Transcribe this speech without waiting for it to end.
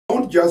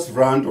Don't just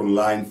run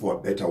online for a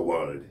better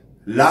world.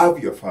 Love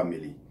your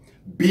family.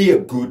 Be a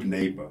good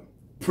neighbor.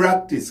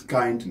 Practice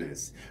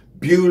kindness.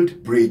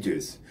 Build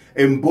bridges.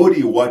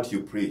 Embody what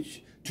you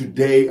preach,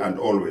 today and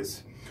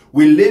always.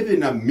 We live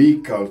in a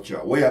me culture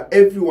where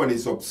everyone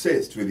is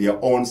obsessed with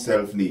their own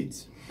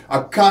self-needs.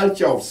 A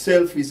culture of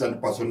selfies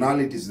and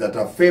personalities that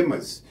are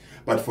famous,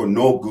 but for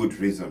no good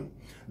reason.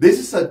 This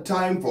is a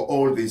time for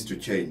all this to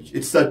change.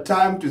 It's a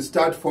time to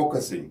start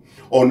focusing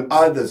on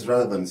others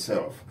rather than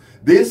self.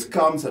 This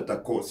comes at a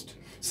cost.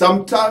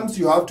 Sometimes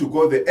you have to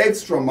go the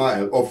extra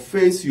mile or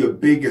face your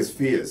biggest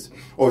fears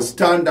or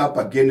stand up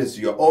against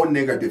your own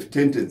negative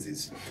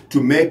tendencies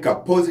to make a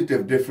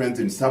positive difference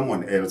in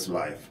someone else's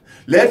life.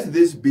 Let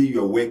this be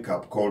your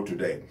wake-up call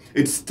today.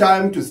 It's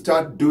time to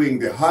start doing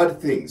the hard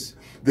things,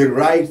 the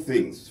right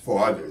things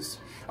for others.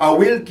 I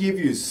will give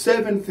you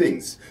 7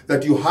 things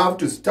that you have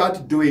to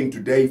start doing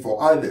today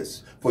for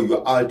others for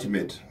your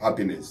ultimate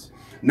happiness.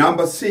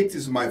 Number 6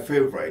 is my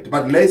favorite,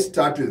 but let's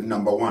start with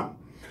number 1.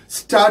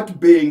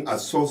 Start being a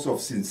source of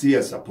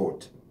sincere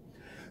support.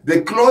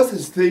 The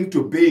closest thing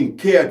to being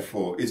cared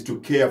for is to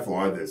care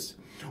for others.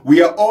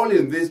 We are all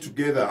in this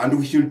together and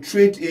we should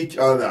treat each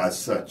other as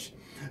such.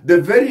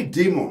 The very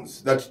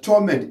demons that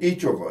torment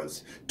each of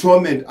us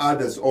torment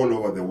others all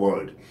over the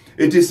world.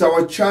 It is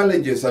our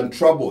challenges and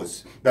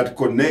troubles that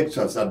connect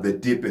us at the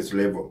deepest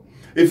level.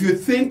 If you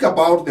think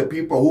about the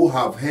people who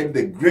have had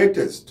the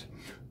greatest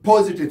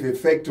positive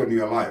effect on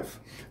your life,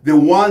 the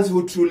ones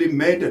who truly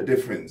made a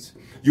difference,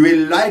 you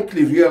will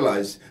likely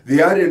realize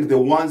they aren't the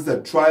ones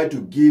that try to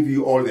give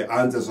you all the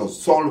answers or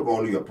solve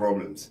all your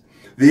problems.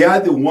 They are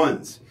the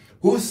ones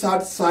who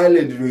sat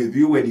silently with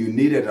you when you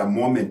needed a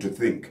moment to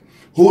think,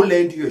 who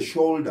lent you a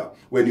shoulder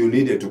when you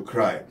needed to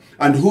cry,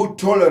 and who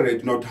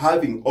tolerate not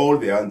having all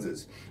the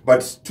answers,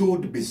 but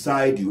stood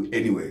beside you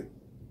anyway.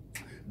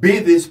 Be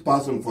this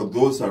person for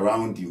those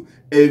around you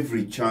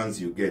every chance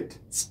you get,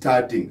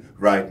 starting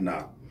right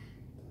now.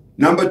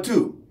 Number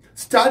 2.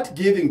 Start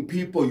giving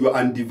people your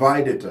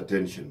undivided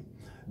attention.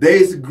 There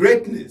is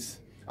greatness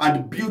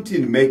and beauty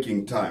in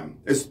making time,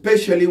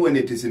 especially when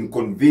it is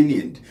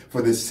inconvenient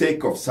for the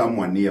sake of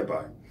someone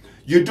nearby.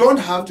 You don't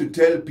have to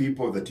tell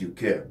people that you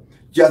care.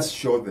 Just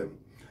show them.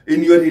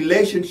 In your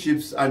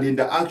relationships and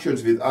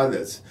interactions with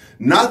others,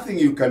 nothing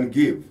you can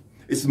give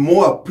is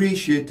more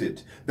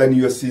appreciated than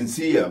your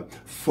sincere,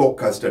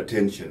 focused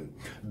attention.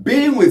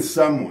 Being with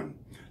someone,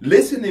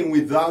 listening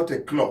without a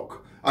clock,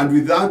 and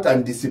without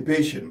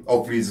anticipation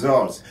of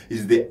results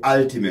is the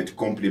ultimate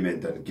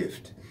compliment and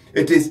gift.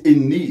 It is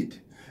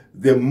indeed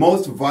the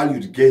most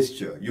valued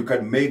gesture you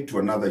can make to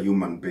another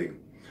human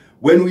being.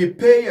 When we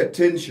pay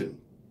attention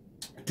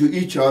to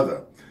each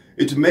other,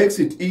 it makes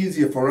it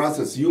easier for us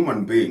as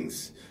human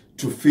beings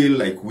to feel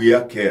like we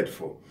are cared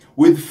for.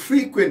 With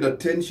frequent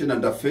attention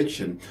and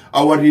affection,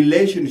 our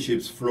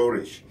relationships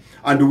flourish,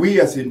 and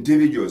we as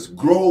individuals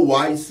grow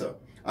wiser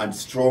and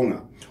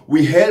stronger.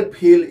 We help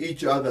heal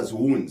each other's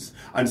wounds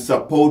and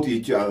support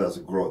each other's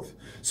growth.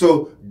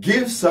 So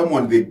give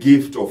someone the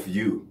gift of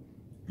you,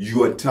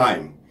 your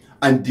time,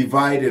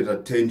 undivided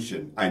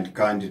attention and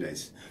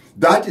kindness.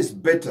 That is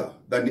better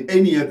than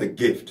any other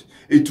gift.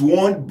 It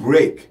won't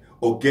break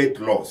or get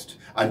lost,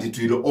 and it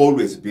will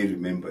always be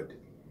remembered.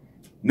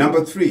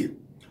 Number 3,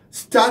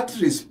 start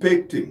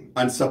respecting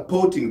and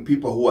supporting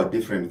people who are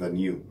different than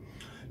you.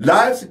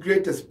 Life's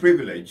greatest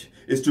privilege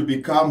is to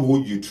become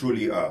who you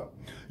truly are.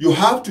 You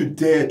have to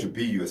dare to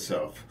be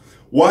yourself,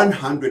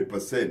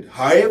 100%,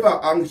 however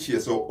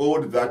anxious or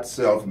odd that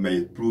self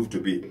may prove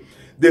to be.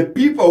 The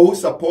people who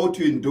support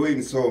you in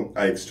doing so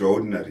are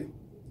extraordinary.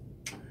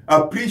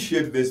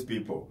 Appreciate these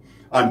people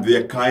and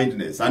their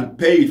kindness and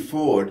pay it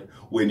forward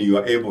when you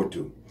are able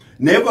to.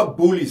 Never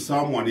bully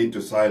someone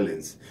into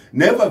silence.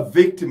 Never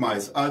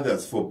victimize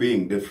others for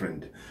being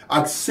different.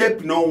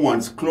 Accept no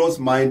one's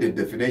close-minded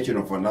definition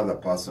of another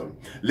person.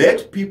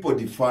 Let people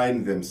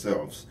define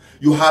themselves.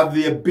 You have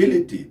the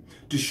ability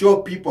to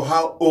show people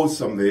how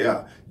awesome they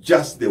are,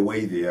 just the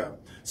way they are.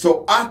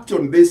 So act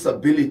on this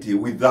ability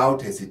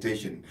without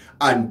hesitation.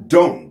 And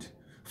don't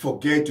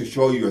forget to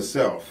show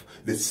yourself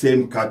the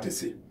same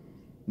courtesy.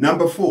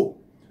 Number 4,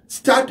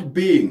 start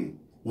being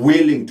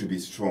willing to be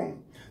strong.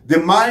 The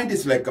mind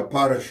is like a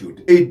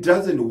parachute. It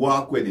doesn't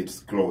work when it's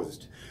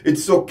closed.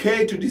 It's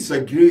okay to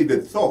disagree with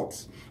the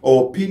thoughts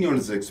or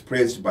opinions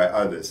expressed by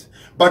others,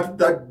 but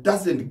that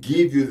doesn't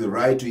give you the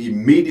right to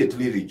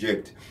immediately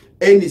reject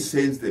any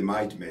sense they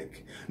might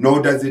make,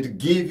 nor does it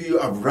give you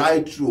a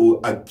right to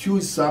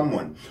accuse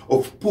someone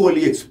of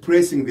poorly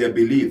expressing their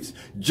beliefs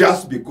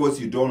just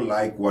because you don't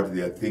like what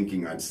they are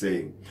thinking and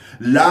saying.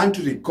 Learn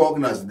to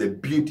recognize the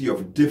beauty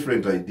of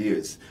different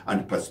ideas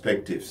and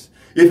perspectives,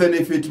 even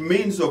if it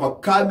means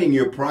overcoming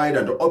your pride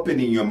and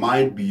opening your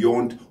mind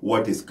beyond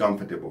what is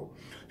comfortable.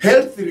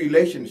 Healthy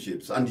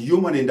relationships and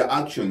human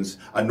interactions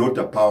are not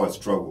a power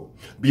struggle.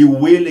 Be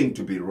willing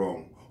to be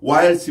wrong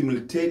while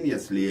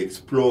simultaneously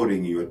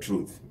exploring your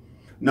truth.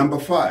 Number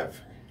 5,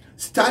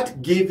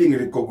 start giving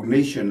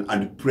recognition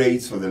and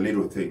praise for the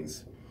little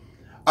things.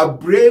 A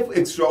brave,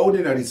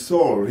 extraordinary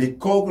soul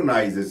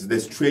recognizes the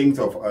strength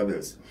of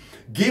others.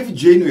 Give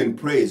genuine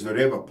praise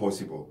wherever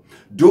possible.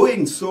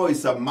 Doing so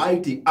is a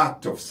mighty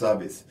act of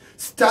service.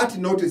 Start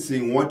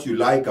noticing what you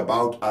like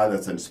about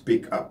others and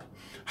speak up.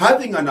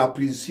 Having an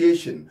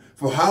appreciation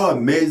for how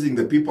amazing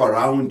the people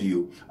around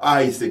you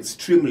are is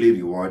extremely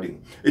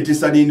rewarding. It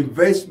is an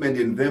investment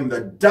in them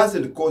that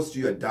doesn't cost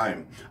you a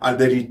dime, and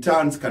the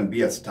returns can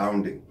be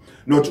astounding.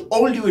 Not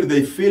only will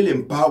they feel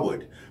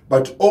empowered,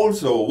 but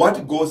also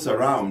what goes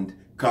around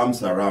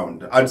comes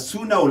around. And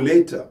sooner or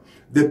later,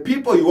 the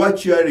people you are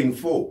cheering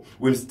for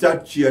will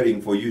start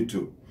cheering for you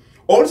too.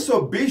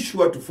 Also, be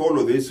sure to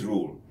follow this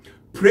rule.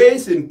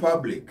 Praise in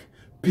public,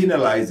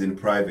 penalize in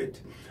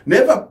private.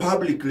 Never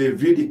publicly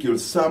ridicule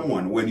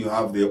someone when you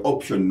have the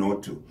option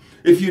not to.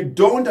 If you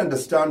don't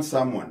understand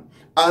someone,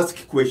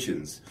 ask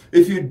questions.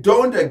 If you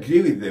don't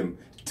agree with them,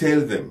 tell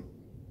them.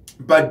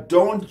 But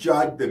don't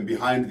judge them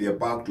behind their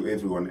back to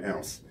everyone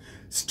else.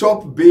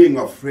 Stop being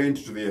a friend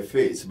to their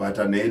face, but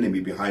an enemy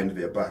behind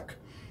their back.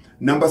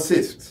 Number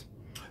 6,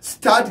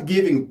 start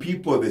giving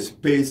people the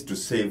space to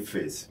save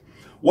face.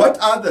 What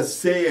others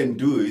say and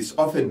do is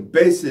often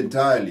based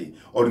entirely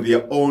on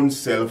their own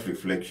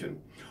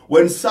self-reflection.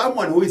 When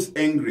someone who is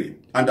angry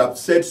and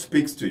upset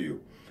speaks to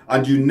you,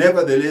 and you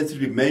nevertheless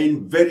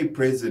remain very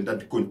present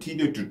and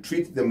continue to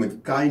treat them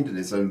with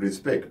kindness and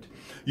respect,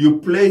 you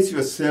place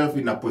yourself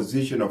in a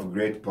position of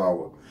great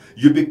power.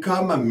 You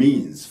become a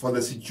means for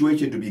the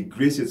situation to be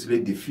graciously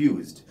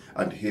diffused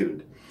and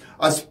healed.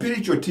 A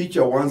spiritual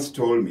teacher once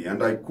told me,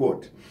 and I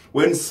quote,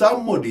 "When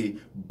somebody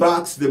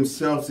backs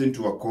themselves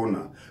into a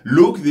corner,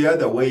 look the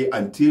other way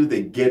until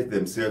they get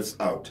themselves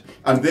out,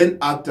 and then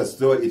act as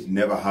though it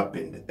never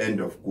happened." End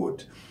of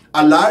quote.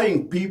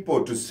 Allowing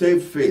people to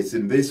save face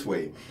in this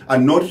way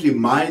and not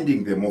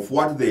reminding them of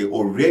what they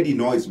already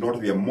know is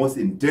not their most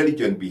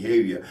intelligent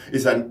behavior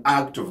is an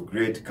act of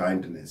great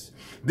kindness.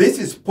 This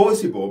is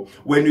possible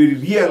when we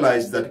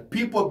realize that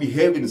people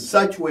behave in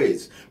such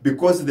ways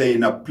because they're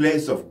in a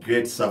place of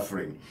great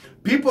suffering.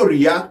 People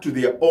react to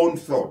their own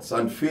thoughts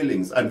and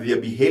feelings, and their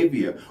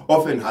behavior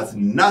often has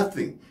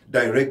nothing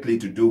directly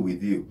to do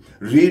with you.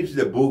 Read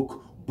the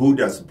book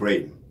Buddha's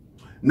Brain.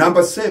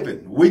 Number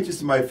 7, which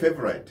is my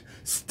favorite,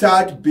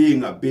 start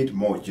being a bit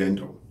more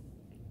gentle.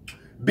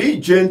 Be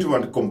gentle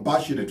and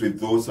compassionate with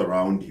those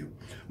around you.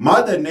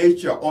 Mother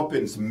Nature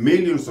opens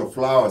millions of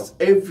flowers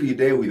every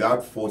day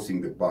without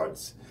forcing the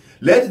buds.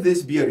 Let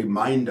this be a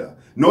reminder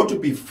not to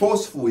be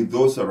forceful with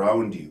those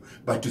around you,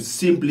 but to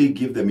simply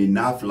give them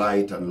enough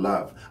light and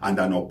love and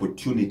an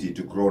opportunity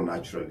to grow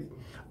naturally.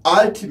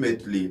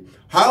 Ultimately,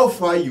 how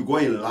far you go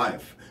in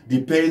life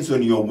depends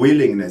on your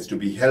willingness to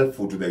be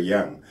helpful to the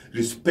young,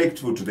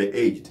 respectful to the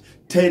aged,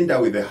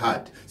 tender with the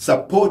heart,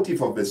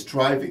 supportive of the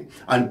striving,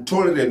 and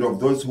tolerant of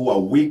those who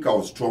are weaker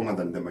or stronger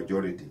than the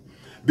majority.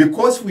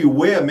 Because we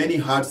wear many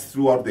hats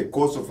throughout the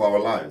course of our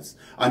lives,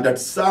 and at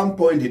some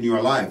point in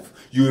your life,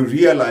 you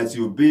realize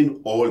you've been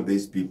all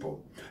these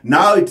people.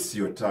 Now it's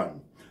your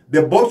turn.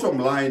 The bottom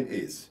line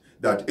is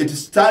that it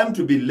is time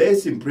to be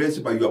less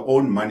impressed by your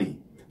own money,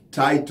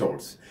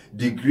 titles,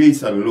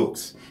 degrees, and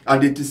looks,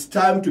 and it is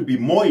time to be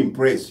more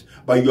impressed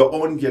by your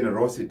own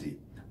generosity,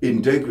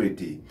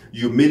 integrity,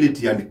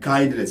 humility, and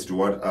kindness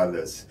toward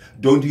others.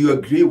 Don't you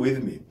agree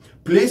with me?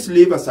 Please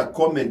leave us a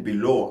comment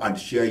below and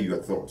share your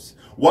thoughts.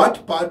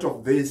 What part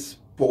of this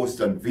post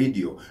and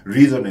video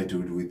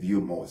resonated with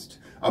you most?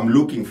 I'm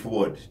looking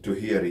forward to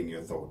hearing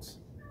your thoughts.